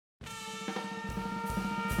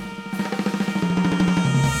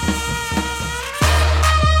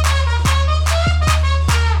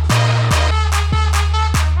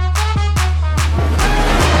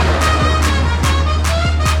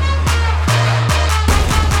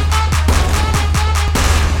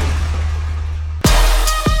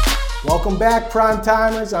Welcome back, Prime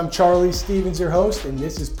Timers. I'm Charlie Stevens, your host, and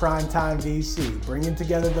this is Primetime VC, bringing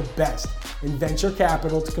together the best in venture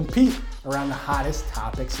capital to compete around the hottest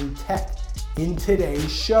topics in tech. In today's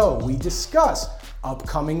show, we discuss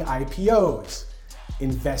upcoming IPOs,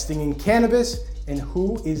 investing in cannabis, and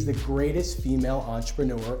who is the greatest female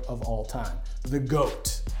entrepreneur of all time, the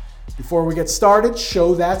GOAT. Before we get started,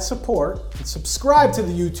 show that support and subscribe to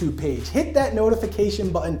the YouTube page. Hit that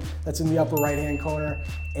notification button that's in the upper right-hand corner,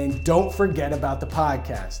 and don't forget about the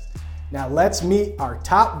podcast. Now let's meet our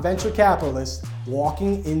top venture capitalists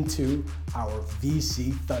walking into our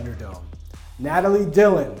VC Thunderdome. Natalie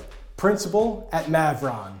Dillon, principal at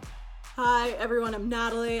Mavron. Hi everyone, I'm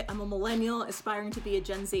Natalie. I'm a millennial aspiring to be a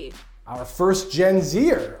Gen Z. Our first Gen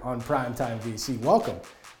Zer on Primetime VC. Welcome.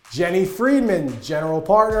 Jenny Friedman, general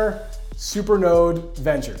partner, Supernode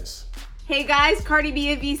Ventures. Hey guys, Cardi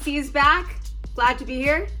B of VC is back. Glad to be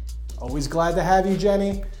here. Always glad to have you,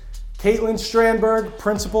 Jenny. Caitlin Strandberg,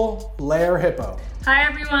 principal, Lair Hippo. Hi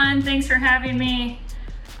everyone, thanks for having me.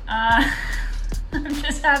 I'm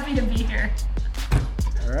just happy to be here.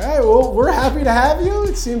 All right, well, we're happy to have you.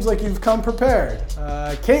 It seems like you've come prepared.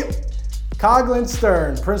 Caitlin Coughlin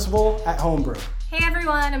Stern, principal at Homebrew. Hey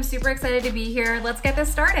everyone, I'm super excited to be here. Let's get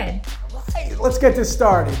this started. All right, let's get this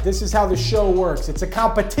started. This is how the show works. It's a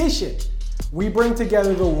competition. We bring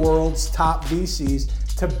together the world's top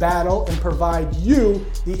VCs to battle and provide you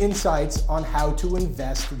the insights on how to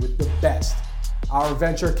invest with the best. Our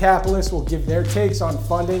venture capitalists will give their takes on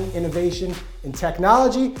funding, innovation, and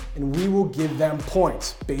technology, and we will give them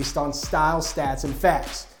points based on style, stats, and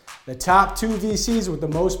facts. The top two VCs with the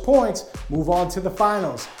most points move on to the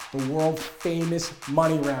finals, the world famous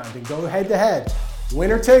money round, and go head to head.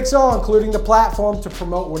 Winner takes all, including the platform to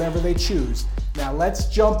promote whatever they choose. Now let's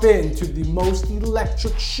jump into the most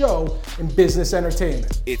electric show in business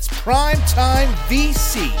entertainment. It's Primetime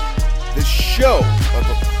VC, the show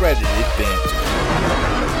of accredited banter.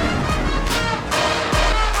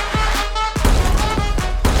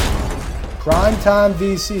 Primetime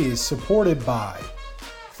VC is supported by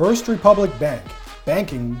First Republic Bank,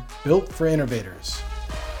 banking built for innovators.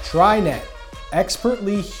 TriNet,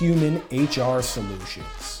 expertly human HR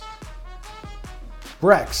solutions.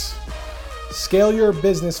 Brex, scale your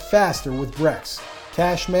business faster with Brex.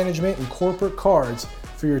 Cash management and corporate cards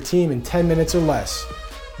for your team in 10 minutes or less.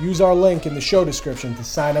 Use our link in the show description to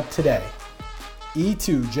sign up today.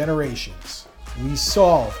 E2 Generations, we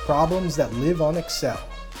solve problems that live on Excel.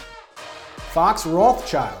 Fox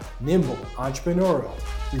Rothschild, nimble, entrepreneurial,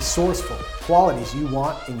 resourceful, qualities you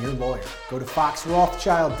want in your lawyer. Go to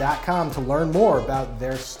foxrothschild.com to learn more about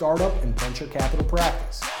their startup and venture capital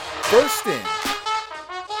practice. First in.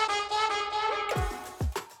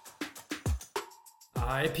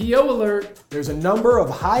 IPO alert! There's a number of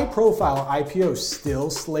high-profile IPOs still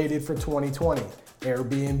slated for 2020.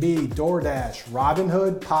 Airbnb, DoorDash,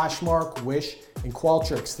 Robinhood, Poshmark, Wish, and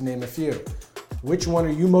Qualtrics, to name a few. Which one are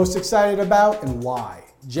you most excited about and why?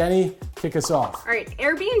 Jenny, kick us off. All right,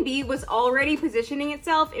 Airbnb was already positioning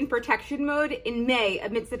itself in protection mode in May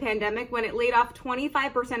amidst the pandemic when it laid off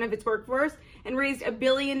 25% of its workforce and raised $1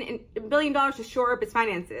 billion to shore up its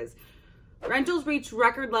finances. Rentals reached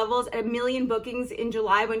record levels at 1 million bookings in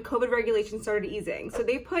July when COVID regulations started easing. So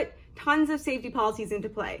they put tons of safety policies into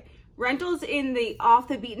play. Rentals in the off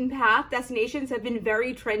the beaten path destinations have been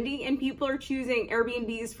very trendy, and people are choosing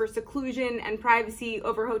Airbnbs for seclusion and privacy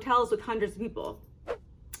over hotels with hundreds of people.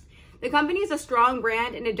 The company is a strong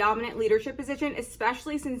brand and a dominant leadership position,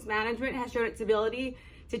 especially since management has shown its ability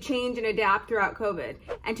to change and adapt throughout COVID.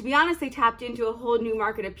 And to be honest, they tapped into a whole new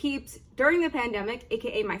market of peeps during the pandemic,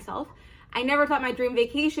 aka myself. I never thought my dream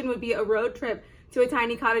vacation would be a road trip to a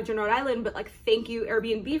tiny cottage in Rhode Island, but thank you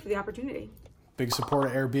Airbnb for the opportunity. Big supporter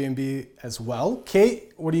of Airbnb as well.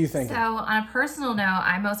 Kate, what are you thinking? So on a personal note,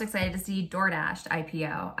 I'm most excited to see DoorDash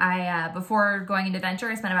IPO. Before going into venture,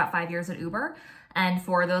 I spent about 5 years at Uber, and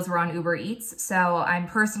for those who are on Uber Eats. So I'm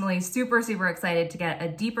personally super excited to get a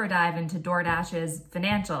deeper dive into DoorDash's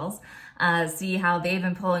financials, see how they've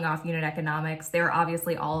been pulling off unit economics. They're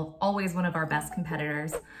obviously always one of our best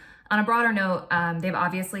competitors. On a broader note, they've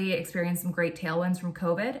obviously experienced some great tailwinds from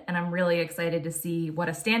COVID, and I'm really excited to see what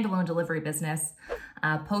a standalone delivery business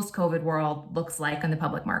post-COVID world looks like in the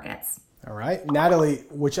public markets. All right. Natalie,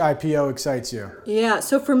 which IPO excites you? Yeah,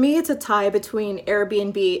 so for me, it's a tie between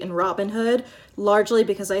Airbnb and Robinhood. largely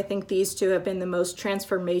because I think these two have been the most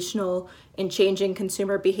transformational in changing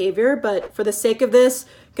consumer behavior. But for the sake of this,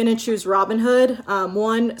 going to choose Robinhood.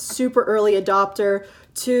 One, super early adopter.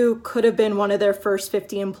 Two, could have been one of their first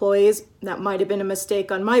 50 employees. That might have been a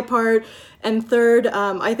mistake on my part. And third,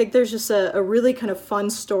 I think there's just a really kind of fun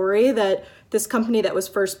story that this company that was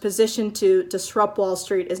first positioned to disrupt Wall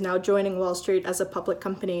Street is now joining Wall Street as a public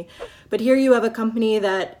company. But here you have a company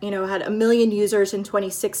that, had 1 million users in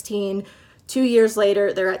 2016. 2 years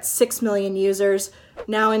later, they're at 6 million users.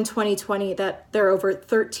 Now in 2020, that they're over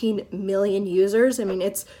 13 million users. I mean,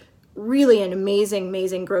 it's really an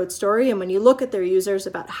amazing growth story. And when you look at their users,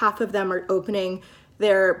 about half of them are opening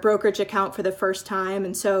their brokerage account for the first time.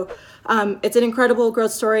 And so it's an incredible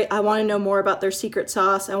growth story. I want to know more about their secret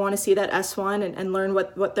sauce. I want to see that S1 and learn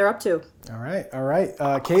what they're up to. All right.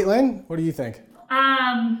 Caitlin, what do you think?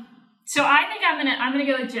 So I think I'm gonna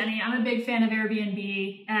go with Jenny. I'm a big fan of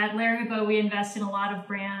Airbnb. At Larry Hippo, we invest in a lot of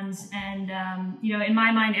brands, and in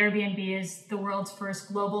my mind, Airbnb is the world's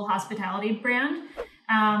first global hospitality brand.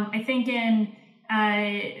 I think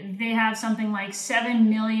they have something like 7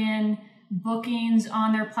 million bookings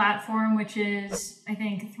on their platform, which is, I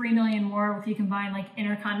think, 3 million more if you combine like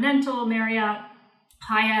Intercontinental, Marriott,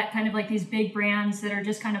 Hyatt, kind of like these big brands that are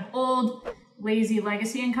just kind of old, lazy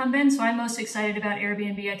legacy incumbents. So I'm most excited about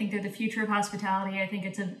Airbnb. I think they're the future of hospitality. I think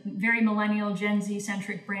it's a very millennial, Gen Z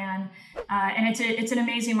centric brand. And it's an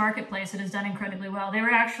amazing marketplace that has done incredibly well. The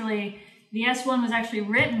S1 was actually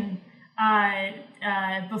written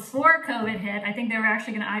before COVID hit. I think they were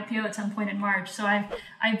actually going to IPO at some point in March. So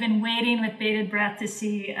I've been waiting with bated breath to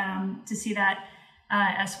see that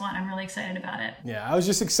S1. I'm really excited about it. Yeah, I was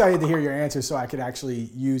just excited to hear your answer so I could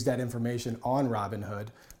actually use that information on Robinhood.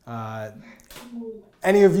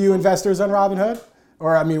 Any of you investors on Robinhood?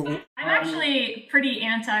 I'm actually pretty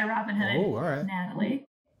anti-Robinhood. Oh, all right. Natalie.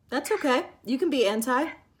 That's okay. You can be anti.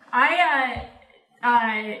 Can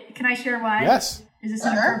I share why? Yes. Is this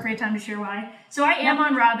an appropriate time to share why? So I am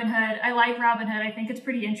on Robinhood. I like Robinhood. I think it's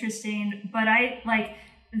pretty interesting, but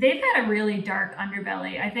they've had a really dark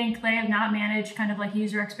underbelly. I think they have not managed kind of like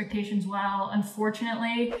user expectations well.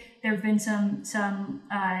 Unfortunately, there have been some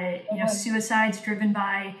suicides driven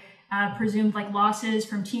by presumed like losses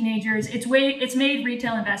from teenagers. It's made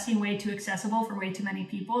retail investing way too accessible for way too many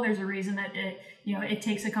people. There's a reason that it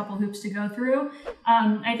takes a couple hoops to go through.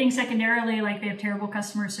 I think secondarily, they have terrible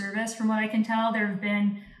customer service. From what I can tell, there have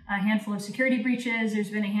been a handful of security breaches. There's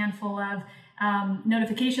been a handful of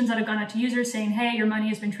notifications that have gone out to users saying, hey, your money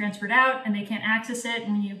has been transferred out and they can't access it.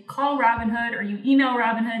 And when you call Robinhood or you email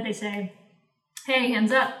Robinhood, they say, hey,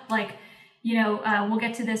 hands up, we'll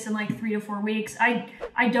get to this in 3 to 4 weeks.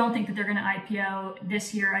 I don't think that they're going to IPO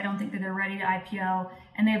this year. I don't think that they're ready to IPO,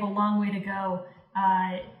 and they have a long way to go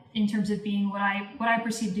in terms of being what I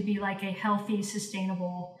perceive to be a healthy,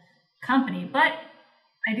 sustainable company. But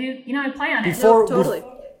I do, I play on it. Totally.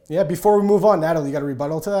 Before we move on, Natalie, you got a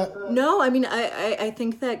rebuttal to that? No, I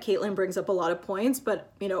think that Caitlin brings up a lot of points,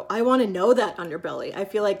 but I want to know that underbelly. I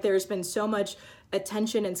feel like there's been so much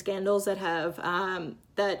attention and scandals that have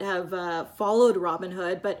followed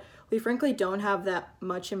Robinhood, but we frankly don't have that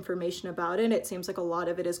much information about it. It seems like a lot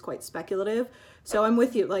of it is quite speculative. So I'm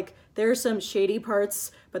with you. There are some shady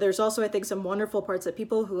parts, but there's also, I think, some wonderful parts that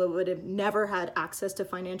people who would have never had access to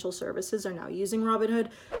financial services are now using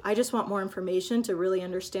Robinhood. I just want more information to really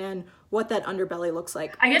understand what that underbelly looks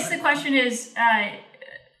like. I guess the question is,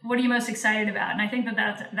 what are you most excited about? And I think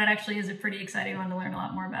that actually is a pretty exciting one to learn a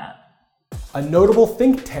lot more about. A notable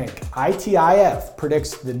think tank, ITIF,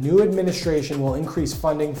 predicts the new administration will increase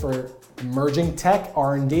funding for emerging tech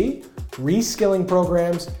R&D, reskilling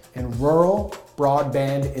programs, and rural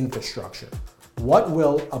broadband infrastructure. What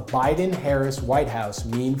will a Biden-Harris White House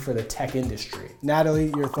mean for the tech industry? Natalie,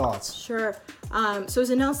 your thoughts? Sure. So it was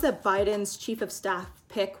announced that Biden's chief of staff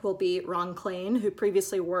pick will be Ron Klain, who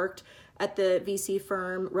previously worked at the VC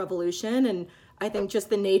firm Revolution. And I think just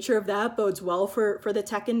the nature of that bodes well for the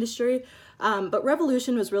tech industry. But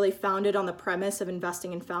Revolution was really founded on the premise of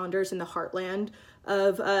investing in founders in the heartland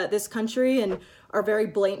of this country and are very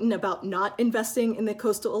blatant about not investing in the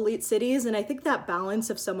coastal elite cities. And I think that balance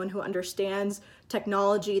of someone who understands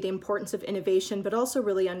technology, the importance of innovation, but also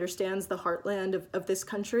really understands the heartland of this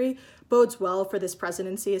country bodes well for this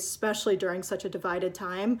presidency, especially during such a divided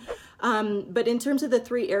time. But in terms of the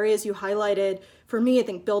three areas you highlighted, for me, I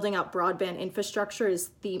think building out broadband infrastructure is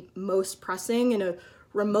the most pressing in a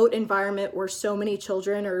remote environment where so many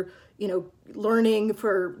children are, learning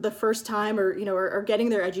for the first time or, are getting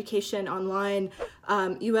their education online.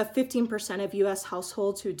 You have 15% of U.S.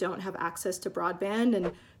 households who don't have access to broadband,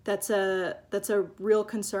 and that's a real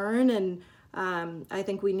concern. And I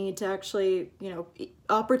think we need to actually,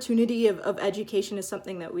 opportunity of education is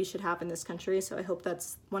something that we should have in this country. So I hope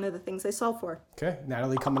that's one of the things they solve for. Okay,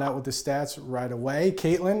 Natalie coming out with the stats right away.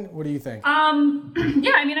 Caitlin, what do you think?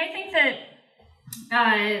 I think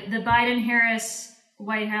that the Biden-Harris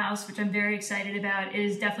White House, which I'm very excited about,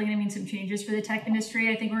 is definitely going to mean some changes for the tech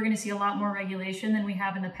industry. I think we're going to see a lot more regulation than we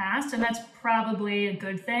have in the past, and that's probably a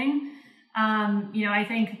good thing. I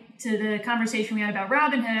think to the conversation we had about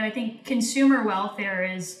Robinhood, I think consumer welfare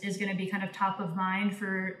is going to be kind of top of mind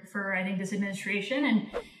for I think this administration,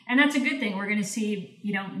 and that's a good thing. We're going to see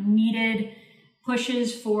needed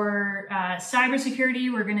pushes for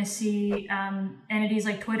cybersecurity. We're going to see entities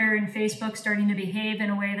like Twitter and Facebook starting to behave in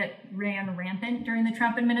a way that ran rampant during the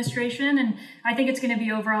Trump administration, and I think it's going to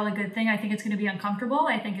be overall a good thing. I think it's going to be uncomfortable.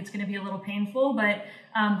 I think it's going to be a little painful, but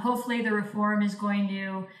hopefully the reform is going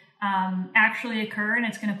to actually occur, and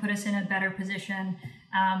it's going to put us in a better position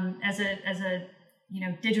as a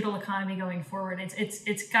digital economy going forward.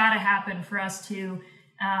 It's got to happen for us to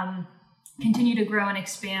continue to grow and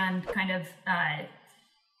expand kind of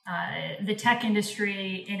the tech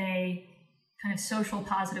industry in a kind of social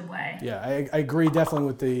positive way. Yeah, I agree definitely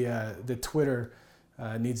with the Twitter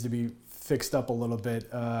needs to be fixed up a little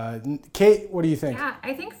bit. Kate, what do you think? Yeah,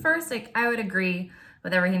 I think first, I would agree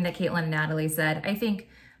with everything that Caitlin and Natalie said. I think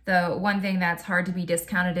the one thing that's hard to be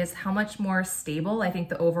discounted is how much more stable I think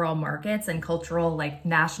the overall markets and cultural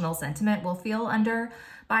national sentiment will feel under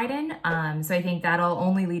Biden. So I think that'll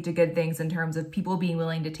only lead to good things in terms of people being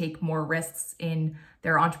willing to take more risks in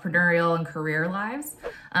their entrepreneurial and career lives.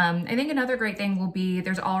 I think another great thing will be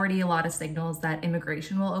there's already a lot of signals that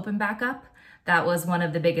immigration will open back up. That was one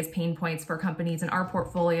of the biggest pain points for companies in our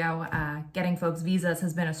portfolio. Getting folks visas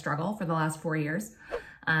has been a struggle for the last 4 years.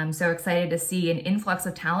 So excited to see an influx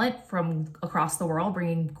of talent from across the world,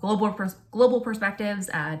 bringing global perspectives,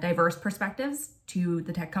 diverse perspectives to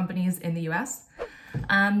the tech companies in the U.S.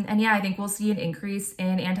 I think we'll see an increase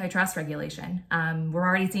in antitrust regulation. We're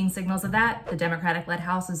already seeing signals of that. The Democratic-led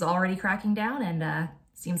House is already cracking down, and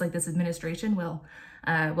seems like this administration will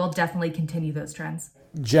definitely continue those trends.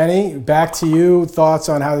 Jenny, back to you. Thoughts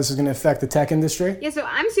on how this is going to affect the tech industry? Yeah, so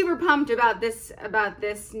I'm super pumped about this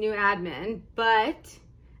new admin, but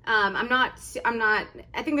I'm not,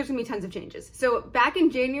 I think there's gonna be tons of changes. So back in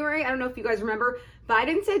January, I don't know if you guys remember,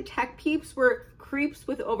 Biden said tech peeps were creeps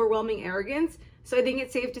with overwhelming arrogance. So I think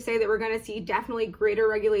it's safe to say that we're gonna see definitely greater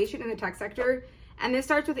regulation in the tech sector. And this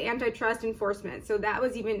starts with antitrust enforcement. So that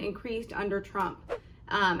was even increased under Trump.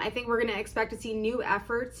 I think we're gonna expect to see new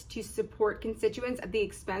efforts to support constituents at the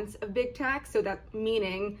expense of big tech. So that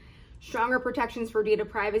meaning stronger protections for data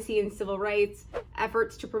privacy and civil rights,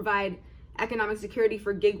 efforts to provide economic security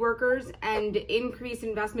for gig workers, and increase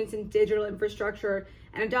investments in digital infrastructure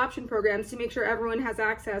and adoption programs to make sure everyone has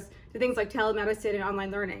access to things like telemedicine and online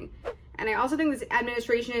learning. And I also think this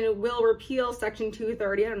administration will repeal Section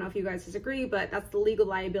 230. I don't know if you guys disagree, but that's the legal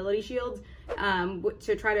liability shield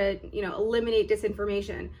to try to eliminate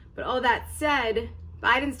disinformation. But all that said,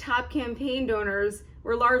 Biden's top campaign donors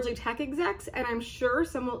were largely tech execs, and I'm sure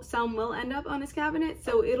some will end up on his cabinet.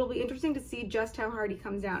 So it'll be interesting to see just how hard he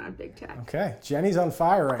comes down on big tech. Okay, Jenny's on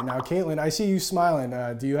fire right now. Caitlin, I see you smiling.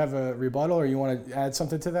 Do you have a rebuttal, or you want to add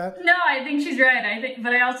something to that? No, I think she's right.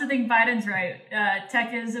 But I also think Biden's right.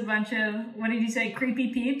 Tech is a bunch of, what did you say,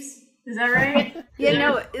 creepy peeps? Is that right? Yeah,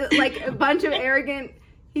 no, like a bunch of arrogant.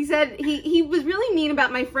 He said he was really mean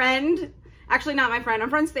about my friend. Actually, not my friend. I'm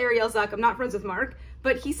friends with Ariel Zuck. I'm not friends with Mark.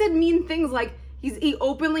 But he said mean things like he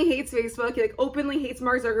openly hates Facebook. He openly hates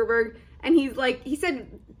Mark Zuckerberg. And he said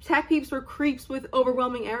tech peeps were creeps with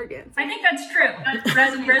overwhelming arrogance. I think that's true.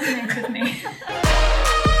 That resonates with me.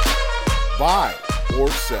 Buy or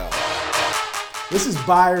sell. This is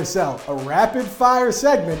Buy or Sell, a rapid fire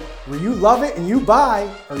segment where you love it and you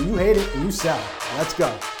buy, or you hate it and you sell. Let's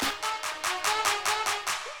go.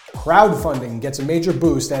 Crowdfunding gets a major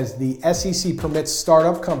boost as the SEC permits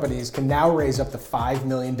startup companies can now raise up to $5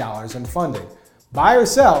 million in funding. Buy or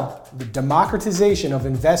sell, the democratization of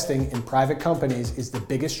investing in private companies is the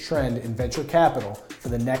biggest trend in venture capital for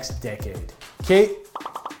the next decade. Kate,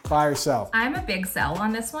 buy or sell? I'm a big sell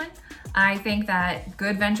on this one. I think that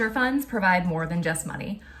good venture funds provide more than just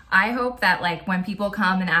money. I hope that when people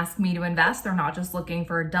come and ask me to invest, they're not just looking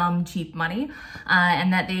for dumb, cheap money,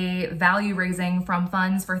 and that they value raising from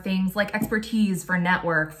funds for things like expertise, for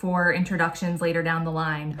network, for introductions later down the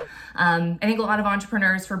line. I think a lot of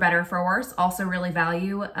entrepreneurs, for better or for worse, also really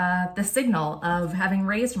value the signal of having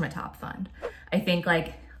raised from a top fund. I think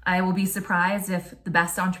I will be surprised if the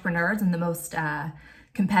best entrepreneurs and the most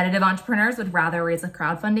competitive entrepreneurs would rather raise a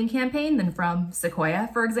crowdfunding campaign than from Sequoia,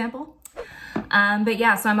 for example. But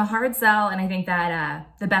yeah, so I'm a hard sell, and I think that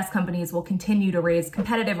the best companies will continue to raise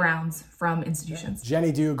competitive rounds from institutions.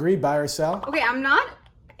 Jenny, do you agree, buy or sell? Okay, I'm not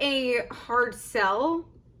a hard sell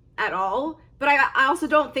at all, but I also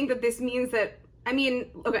don't think that this means that,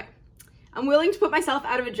 okay, I'm willing to put myself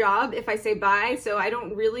out of a job if I say buy, so I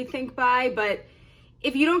don't really think buy, but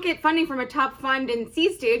if you don't get funding from a top fund in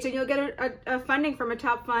seed stage, then you'll get a funding from a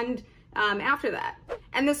top fund after that.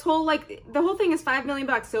 And this whole, the whole thing is $5 million.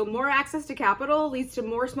 So more access to capital leads to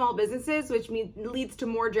more small businesses, which leads to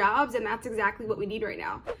more jobs. And that's exactly what we need right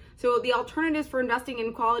now. So the alternatives for investing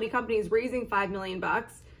in quality companies raising $5 million,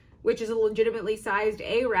 which is a legitimately sized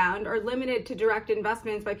A round, are limited to direct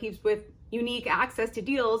investments by peeps with unique access to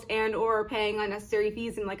deals and or paying unnecessary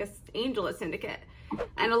fees in like a angel syndicate.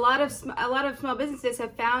 And a lot of small businesses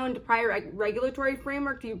have found prior regulatory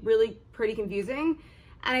framework to be really pretty confusing.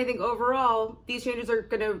 And I think overall, these changes are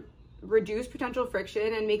going to reduce potential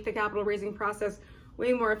friction and make the capital raising process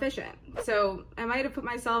way more efficient. So I might have put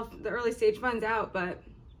the early stage funds out, but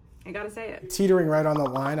I got to say it. Teetering right on the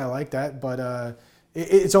line, I like that. But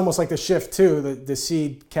it's almost like the shift too. The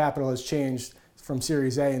seed capital has changed from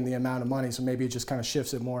Series A and the amount of money, so maybe it just kind of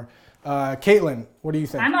shifts it more. Caitlin, what do you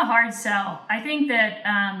think? I'm a hard sell. I think that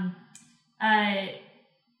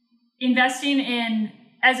investing in,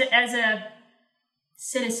 as a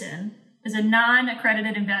citizen, as a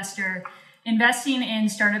non-accredited investor, investing in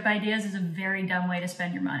startup ideas is a very dumb way to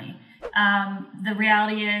spend your money. The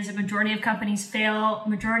reality is a majority of companies fail.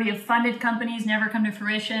 Majority of funded companies never come to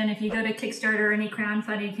fruition. If you go to Kickstarter or any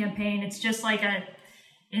crowdfunding campaign, it's just like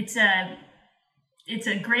it's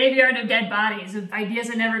a graveyard of dead bodies of ideas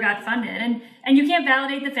that never got funded. And you can't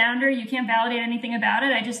validate the founder. You can't validate anything about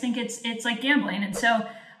it. I just think it's like gambling. And so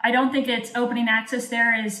I don't think it's opening access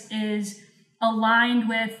there is aligned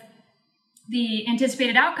with the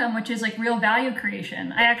anticipated outcome, which is like real value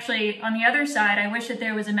creation. I actually, on the other side, I wish that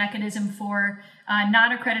there was a mechanism for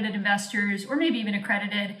non-accredited investors, or maybe even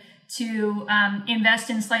accredited, to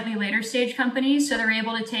invest in slightly later stage companies, so they're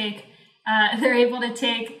able to take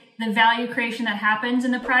the value creation that happens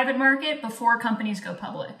in the private market before companies go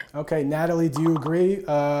public. Okay, Natalie, do you agree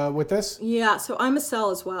with this? Yeah, so I'm a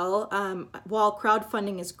sell as well. While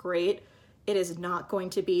crowdfunding is great, it is not going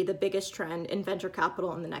to be the biggest trend in venture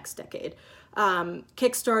capital in the next decade.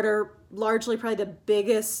 Kickstarter, largely probably the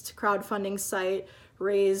biggest crowdfunding site,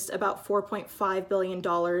 raised about $4.5 billion in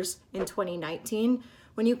 2019.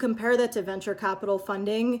 When you compare that to venture capital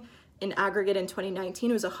funding in aggregate in 2019,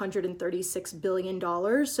 it was $136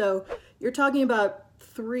 billion. So you're talking about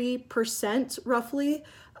 3% roughly.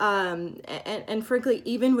 And frankly,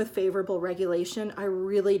 even with favorable regulation, I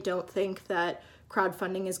really don't think that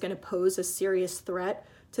crowdfunding is going to pose a serious threat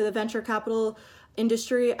to the venture capital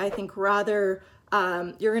industry. I think rather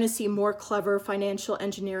you're going to see more clever financial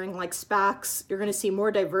engineering like SPACs. You're going to see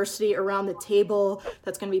more diversity around the table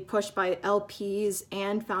that's going to be pushed by LPs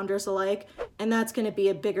and founders alike. And that's going to be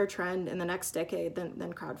a bigger trend in the next decade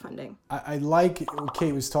than crowdfunding. I like what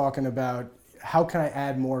Kate was talking about. How can I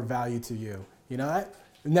add more value to you? You know, I've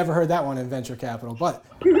never heard that one in venture capital, but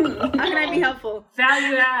how can I be helpful?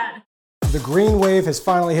 Value add. The green wave has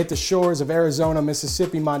finally hit the shores of Arizona,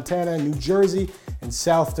 Mississippi, Montana, New Jersey, and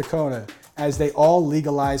South Dakota as they all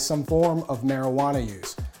legalize some form of marijuana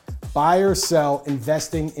use. Buy or sell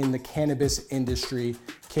investing in the cannabis industry?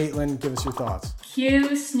 Caitlin, give us your thoughts.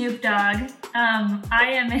 Cue Snoop Dogg.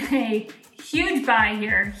 I am a huge buy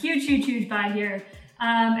here, huge buy here.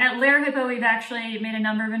 At Lair Hippo, we've actually made a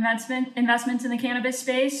number of investments in the cannabis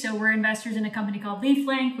space. So we're investors in a company called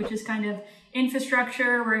LeafLink, which is kind of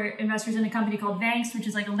infrastructure. We're investors in a company called Vanxt, which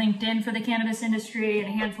is like a LinkedIn for the cannabis industry, and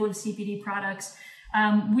a handful of CBD products.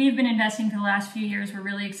 We've been investing for the last few years. We're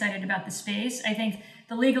really excited about the space. I think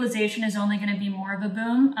the legalization is only going to be more of a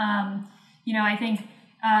boom. I think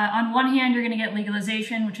on one hand, you're going to get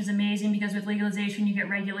legalization, which is amazing because with legalization, you get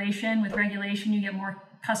regulation. With regulation, you get more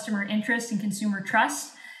customer interest and consumer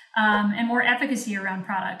trust. And more efficacy around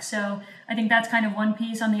products. So I think that's kind of one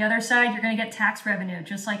piece. On the other side, you're going to get tax revenue,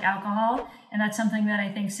 just like alcohol. And that's something that I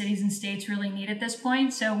think cities and states really need at this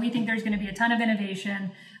point. So we think there's going to be a ton of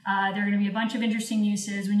innovation. There are going to be a bunch of interesting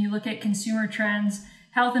uses. When you look at consumer trends,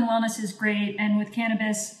 health and wellness is great. And with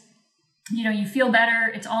cannabis, you feel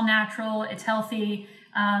better. It's all natural. It's healthy.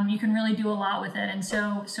 You can really do a lot with it. And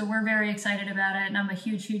so we're very excited about it. And I'm a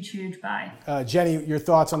huge buy. Jenny, your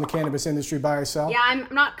thoughts on the cannabis industry, buy or sell? Yeah, I'm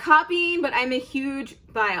not copying, but I'm a huge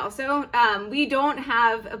buy also. We don't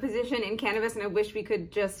have a position in cannabis, and I wish we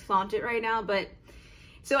could just flaunt it right now. But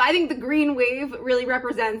So I think the green wave really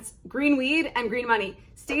represents green weed and green money.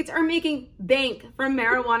 States are making bank from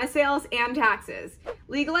marijuana sales and taxes.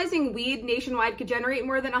 Legalizing weed nationwide could generate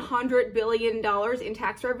more than $100 billion in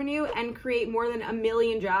tax revenue and create more than 1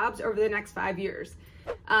 million jobs over the next 5 years.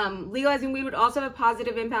 Legalizing weed would also have a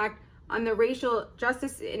positive impact on the racial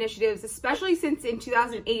justice initiatives, especially since in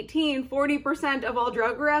 2018, 40% of all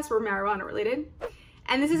drug arrests were marijuana related.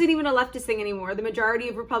 And this isn't even a leftist thing anymore. The majority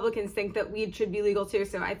of Republicans think that weed should be legal too.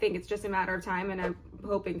 So I think it's just a matter of time, and I'm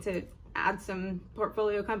hoping to add some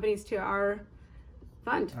portfolio companies to our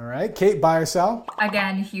fund. All right, Kate, buy or sell?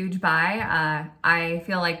 Again, huge buy. I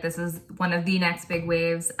feel like this is one of the next big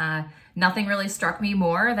waves. Nothing really struck me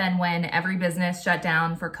more than when every business shut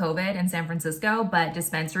down for COVID in San Francisco, but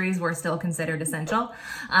dispensaries were still considered essential.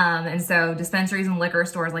 And so dispensaries and liquor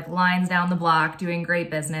stores, like lines down the block, doing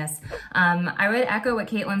great business. I would echo what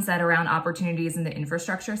Caitlin said around opportunities in the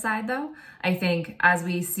infrastructure side, though. I think as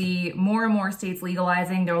we see more and more states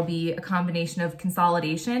legalizing, there will be a combination of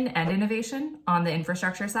consolidation and innovation on the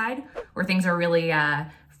infrastructure side, where things are really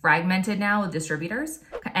fragmented now with distributors,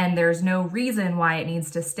 and there's no reason why it needs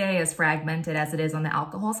to stay as fragmented as it is on the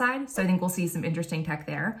alcohol side. So I think we'll see some interesting tech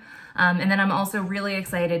there. And then I'm also really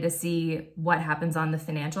excited to see what happens on the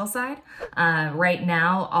financial side. Right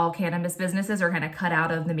now, all cannabis businesses are kind of cut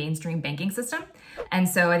out of the mainstream banking system. And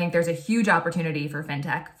so I think there's a huge opportunity for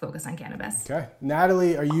fintech focused on cannabis. Okay.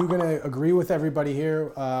 Natalie, are you going to agree with everybody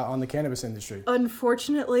here on the cannabis industry?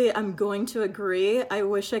 Unfortunately, I'm going to agree. I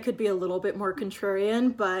wish I could be a little bit more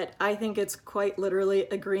contrarian, but I think it's quite literally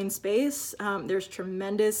a green space. There's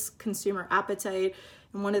tremendous consumer appetite.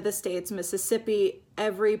 In one of the states, Mississippi,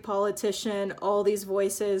 every politician, all these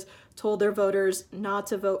voices told their voters not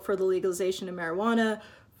to vote for the legalization of marijuana.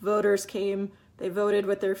 Voters came, they voted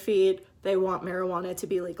with their feet. They want marijuana to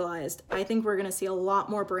be legalized. I think we're going to see a lot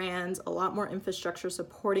more brands, a lot more infrastructure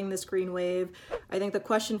supporting this green wave. I think the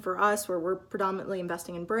question for us, where we're predominantly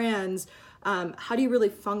investing in brands, how do you really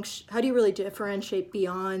function? How do you really differentiate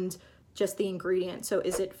beyond just the ingredient? So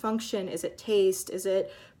is it function? Is it taste? Is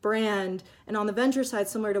it brand? And on the venture side,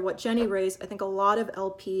 similar to what Jenny raised, I think a lot of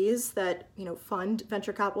LPs that fund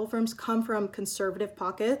venture capital firms come from conservative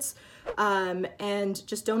pockets and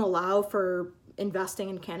just don't allow for investing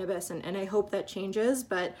in cannabis. And I hope that changes,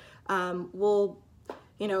 but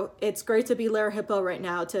it's great to be Lara Hippo right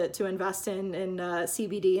now to invest in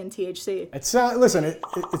CBD and THC. Listen, it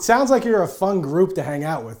sounds like you're a fun group to hang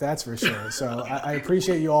out with, that's for sure. So I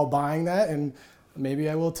appreciate you all buying that, and maybe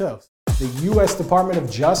I will too. The U.S. Department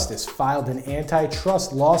of Justice filed an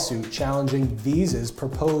antitrust lawsuit challenging Visa's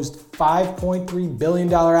proposed $5.3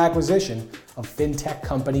 billion acquisition of fintech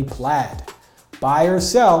company Plaid. Buy or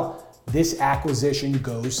sell, this acquisition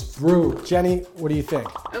goes through. Jenny, what do you think?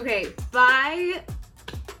 Okay, buy.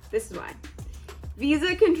 This is why.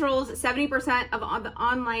 Visa controls 70% of the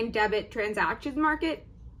online debit transactions market,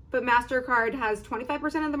 but MasterCard has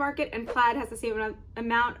 25% of the market, and Plaid has the same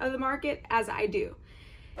amount of the market as I do.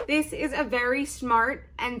 This is a very smart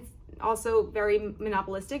and also very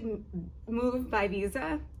monopolistic move by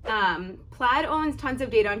Visa. Plaid owns tons of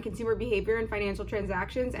data on consumer behavior and financial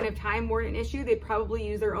transactions, and if time weren't an issue, they'd probably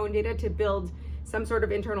use their own data to build some sort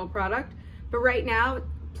of internal product. But right now,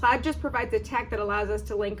 Plaid just provides a tech that allows us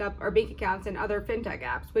to link up our bank accounts and other fintech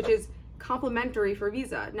apps, which is complementary for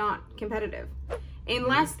Visa, not competitive.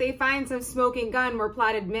 Unless they find some smoking gun where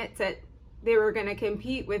Plaid admits that they were going to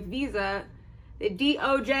compete with Visa, the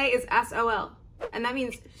DOJ is SOL. And that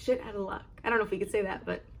means shit out of luck. I don't know if we could say that,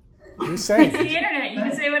 but... You're saying it's the internet. You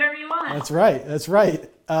can say whatever you want. That's right. That's right.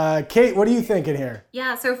 Kate, what are you thinking here?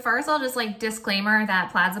 Yeah, so first I'll just disclaimer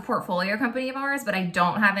that Plaid's a portfolio company of ours, but I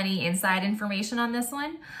don't have any inside information on this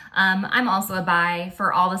one. I'm also a buy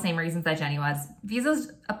for all the same reasons that Jenny was.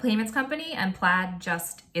 Visa's a payments company and Plaid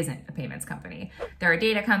just isn't a payments company. They're a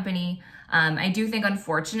data company. I do think,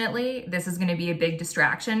 unfortunately, this is going to be a big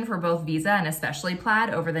distraction for both Visa and especially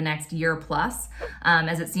Plaid over the next year plus,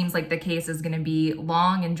 as it seems like the case is going to be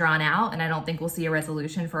long and drawn out, and I don't think we'll see a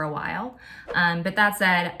resolution for a while. But that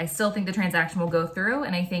said, I still think the transaction will go through,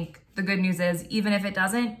 and I think the good news is, even if it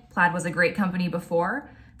doesn't, Plaid was a great company before.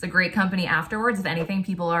 It's a great company afterwards. If anything,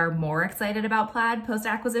 people are more excited about Plaid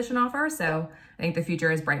post-acquisition offer, so I think the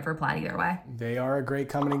future is bright for Plaid either way. They are a great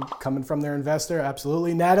company coming from their investor,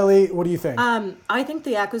 absolutely. Natalie, what do you think? I think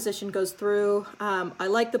the acquisition goes through. I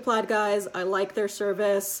like the Plaid guys. I like their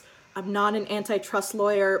service. I'm not an antitrust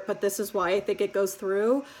lawyer, but this is why I think it goes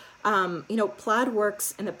through. Plaid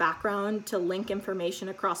works in the background to link information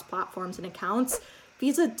across platforms and accounts.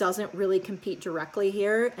 Visa doesn't really compete directly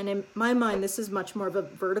here, and in my mind, this is much more of a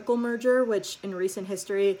vertical merger, which in recent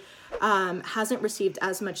history hasn't received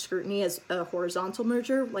as much scrutiny as a horizontal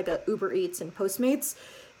merger, like a Uber Eats and Postmates.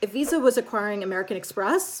 If Visa was acquiring American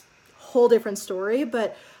Express, whole different story,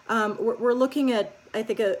 but we're looking at, I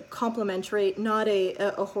think, a complementary, not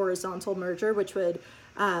a horizontal merger, which would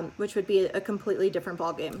be a completely different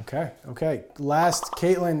ballgame. Okay. Last,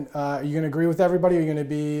 Caitlin, are you going to agree with everybody, or are you going to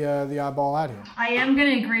be the oddball out here? I am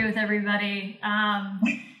going to agree with everybody.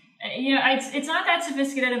 It's not that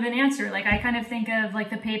sophisticated of an answer. Like, I kind of think of like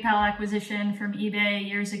the PayPal acquisition from eBay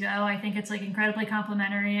years ago. I think it's like incredibly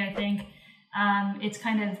complementary. I think it's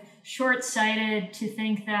kind of short-sighted to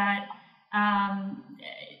think that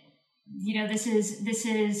this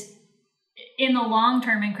is in the long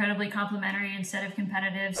term incredibly complementary instead of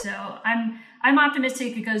competitive. So I'm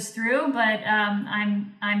optimistic it goes through, but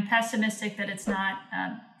I'm pessimistic that it's not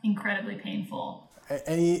incredibly painful.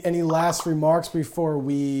 Any last remarks before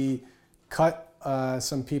we cut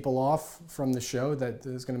some people off from the show that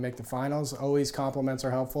is going to make the finals? Always compliments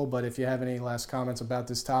are helpful, but if you have any last comments about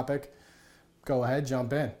this topic, go ahead,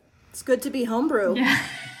 jump in. It's good to be homebrew. Yeah,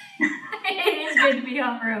 it is good to be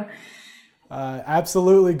homebrew.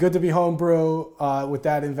 Absolutely good to be homebrew with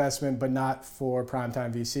that investment, but not for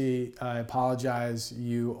Primetime VC. I apologize.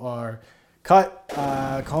 You are cut.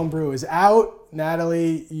 Homebrew is out.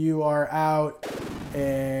 Natalie, you are out.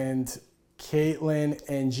 And Caitlin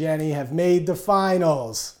and Jenny have made the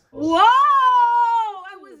finals. Whoa!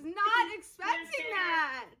 I was not expecting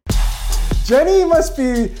that. Jenny must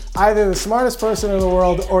be either the smartest person in the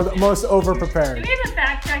world or the most overprepared. Do we have a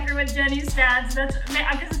fact checker with Jenny's stats?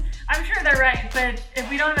 I'm sure they're right, but if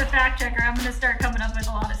we don't have a fact checker, I'm going to start coming up with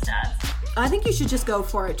a lot of stats. I think you should just go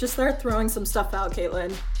for it. Just start throwing some stuff out,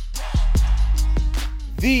 Caitlin.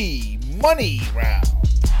 The money round.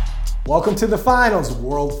 Welcome to the finals,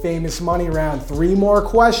 world famous money round. 3 more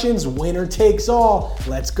questions, winner takes all.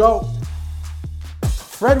 Let's go.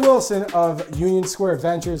 Fred Wilson of Union Square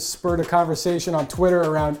Ventures spurred a conversation on Twitter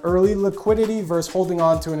around early liquidity versus holding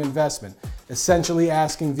on to an investment, essentially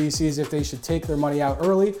asking VCs if they should take their money out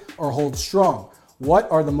early or hold strong.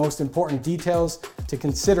 What are the most important details to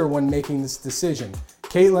consider when making this decision?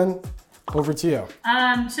 Caitlin, over to you.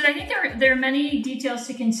 So I think there are many details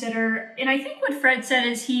to consider. And I think what Fred said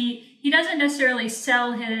is he doesn't necessarily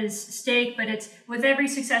sell his stake, but it's with every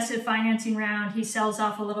successive financing round, he sells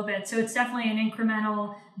off a little bit. So it's definitely an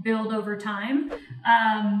incremental build over time.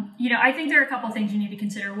 I think there are a couple of things you need to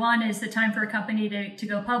consider. One is the time for a company to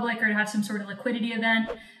go public or to have some sort of liquidity event.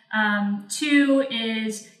 2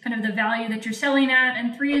 is kind of the value that you're selling at.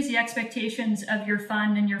 And 3 is the expectations of your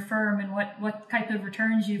fund and your firm and what type of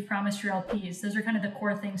returns you've promised your LPs. Those are kind of the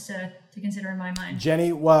core things to consider in my mind.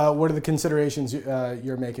 Jenny, what are the considerations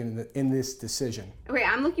you're making in this decision? Okay,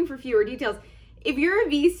 I'm looking for fewer details. If you're a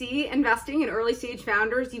VC investing in early stage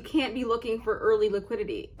founders, you can't be looking for early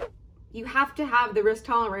liquidity. You have to have the risk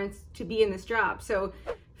tolerance to be in this job. So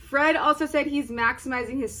Fred also said he's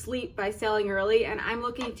maximizing his sleep by selling early, and I'm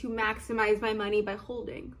looking to maximize my money by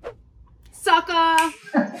holding. Sucker!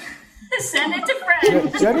 Send it to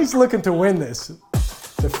Fred. Jenny's looking to win this.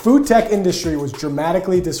 The food tech industry was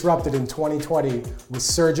dramatically disrupted in 2020 with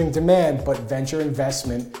surging demand, but venture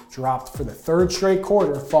investment dropped for the 3rd straight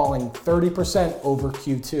quarter, falling 30% over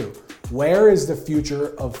Q2. Where is the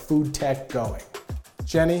future of food tech going?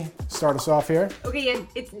 Jenny, start us off here. Okay,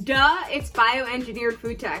 it's bioengineered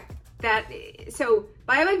food tech. So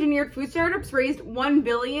bioengineered food startups raised $1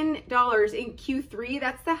 billion in Q3.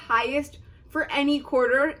 That's the highest for any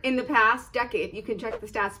quarter in the past decade. You can check the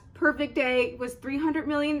stats. Perfect Day was $300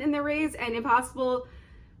 million in their raise, and Impossible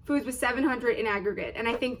Foods was $700 in aggregate. And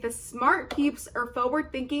I think the smart peeps are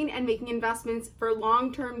forward thinking and making investments for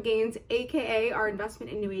long-term gains, aka our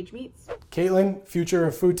investment in New Age Meats. Caitlin, future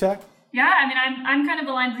of food tech? Yeah, I mean, I'm kind of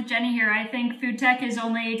aligned with Jenny here. I think food tech is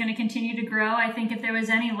only going to continue to grow. I think if there was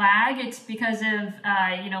any lag, it's because of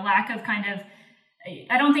lack of kind of.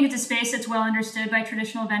 I don't think it's a space that's well understood by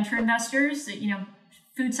traditional venture investors.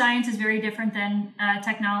 Food science is very different than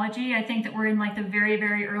technology. I think that we're in like the very,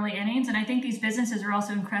 very early innings. And I think these businesses are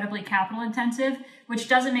also incredibly capital intensive, which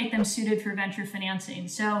doesn't make them suited for venture financing.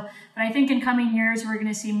 But I think in coming years, we're going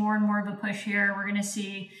to see more and more of a push here. We're going to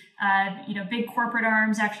see, big corporate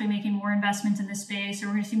arms actually making more investments in this space, or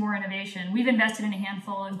we're going to see more innovation. We've invested in a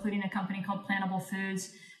handful, including a company called Plantable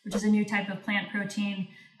Foods, which is a new type of plant protein.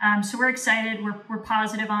 So we're excited. We're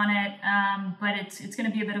positive on it, but it's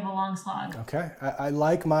going to be a bit of a long slog. Okay, I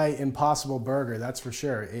like my Impossible Burger. That's for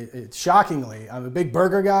sure. It shockingly, I'm a big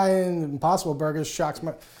burger guy, and Impossible Burger shocks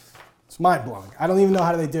my. It's mind blowing. I don't even know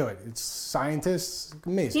how they do it. It's scientists,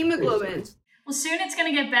 amazing. Hemoglobin. Well, soon it's going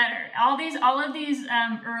to get better. All of these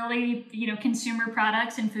early, consumer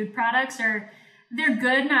products and food products they're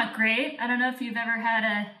good, not great. I don't know if you've ever had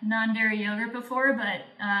a non-dairy yogurt before, but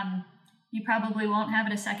you probably won't have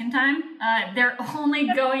it a second time. They're only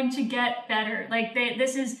going to get better. Like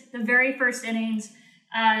this is the very first innings.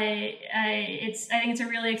 I think it's a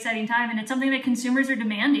really exciting time, and it's something that consumers are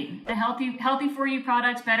demanding. The healthy for you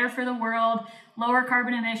products, better for the world, lower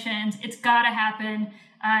carbon emissions. It's got to happen,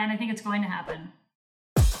 and I think it's going to happen.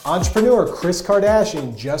 Entrepreneur Kris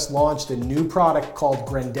Kardashian just launched a new product called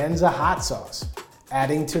Grandenza Hot Sauce,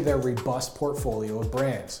 adding to their robust portfolio of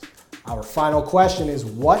brands. Our final question is,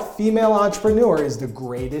 what female entrepreneur is the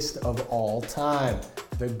greatest of all time?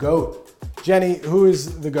 The GOAT. Jenny, who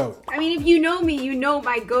is the GOAT? I mean, if you know me, you know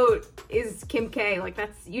my GOAT is Kim K.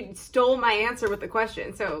 You stole my answer with the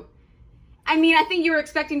question. So, I mean, I think you were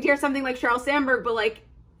expecting to hear something like Sheryl Sandberg, but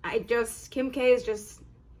Kim K is just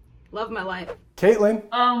love my life. Caitlin?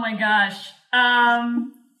 Oh my gosh.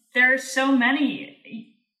 There's so many.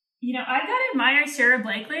 I've got to admire Sarah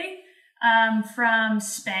Blakely from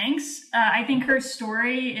Spanx. I think her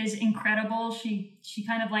story is incredible. She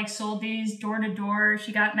kind of sold these door to door.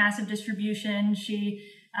 She got massive distribution. She,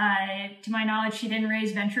 to my knowledge, she didn't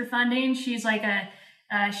raise venture funding. She's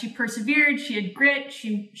she persevered. She had grit.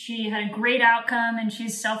 She had a great outcome, and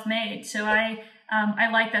she's self-made. So I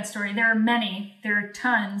like that story. There are many, there are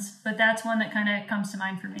tons, but that's one that kind of comes to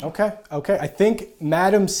mind for me. Okay. I think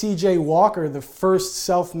Madam C.J. Walker, the first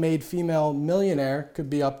self-made female millionaire, could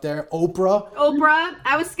be up there. Oprah.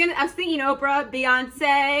 I was thinking Oprah,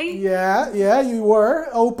 Beyonce. Yeah, you were.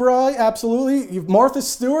 Oprah, absolutely. You've Martha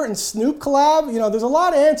Stewart and Snoop collab. There's a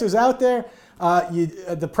lot of answers out there.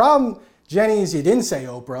 The problem, Jenny, is you didn't say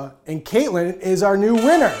Oprah, and Caitlin is our new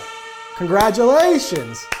winner.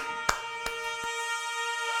 Congratulations.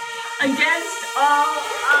 Against all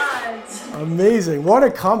odds. Amazing. What a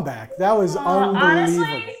comeback. That was unbelievable.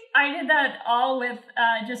 Honestly, I did that all with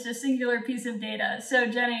just a singular piece of data. So,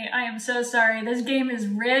 Jenny, I am so sorry. This game is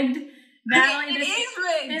rigged. Natalie,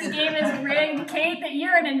 this game is rigged. Kate, that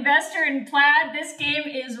you're an investor in Plaid, this game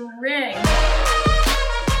is rigged.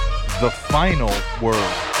 The final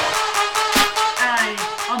word.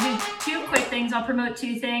 I'll do two quick things. I'll promote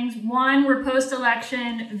two things. One, we're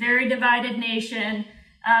post-election, very divided nation.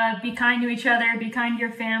 Be kind to each other, be kind to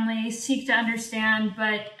your family, seek to understand,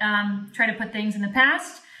 but try to put things in the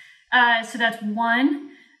past. So that's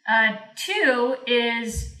one. Two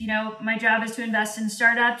is, my job is to invest in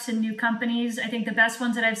startups and new companies. I think the best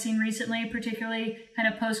ones that I've seen recently, particularly kind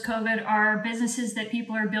of post-COVID, are businesses that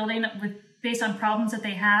people are building based on problems that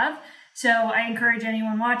they have. So I encourage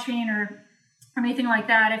anyone watching or anything like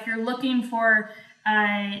that, if you're looking for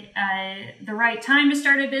the right time to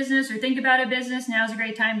start a business or think about a business, now's a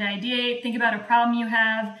great time to ideate. Think about a problem you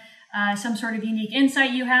have, some sort of unique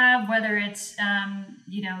insight you have, whether it's,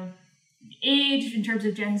 age in terms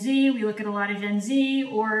of Gen Z. We look at a lot of Gen Z,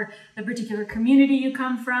 or the particular community you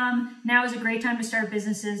come from. Now is a great time to start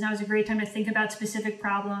businesses. Now is a great time to think about specific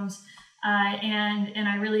problems. And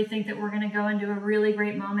I really think that we're going to go into a really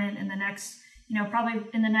great moment in the next, probably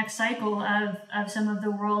in the next cycle of some of the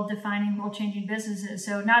world-defining, world-changing businesses.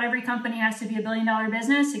 So not every company has to be $1 billion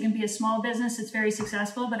business. It can be a small business that's very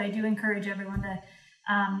successful, but I do encourage everyone to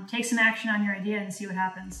take some action on your idea and see what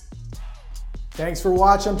happens. Thanks for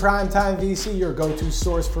watching Primetime VC, your go-to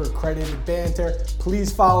source for accredited banter. Please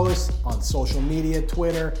follow us on social media,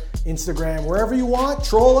 Twitter, Instagram, wherever you want.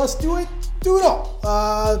 Troll us, do it all.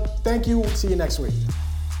 Thank you. See you next week.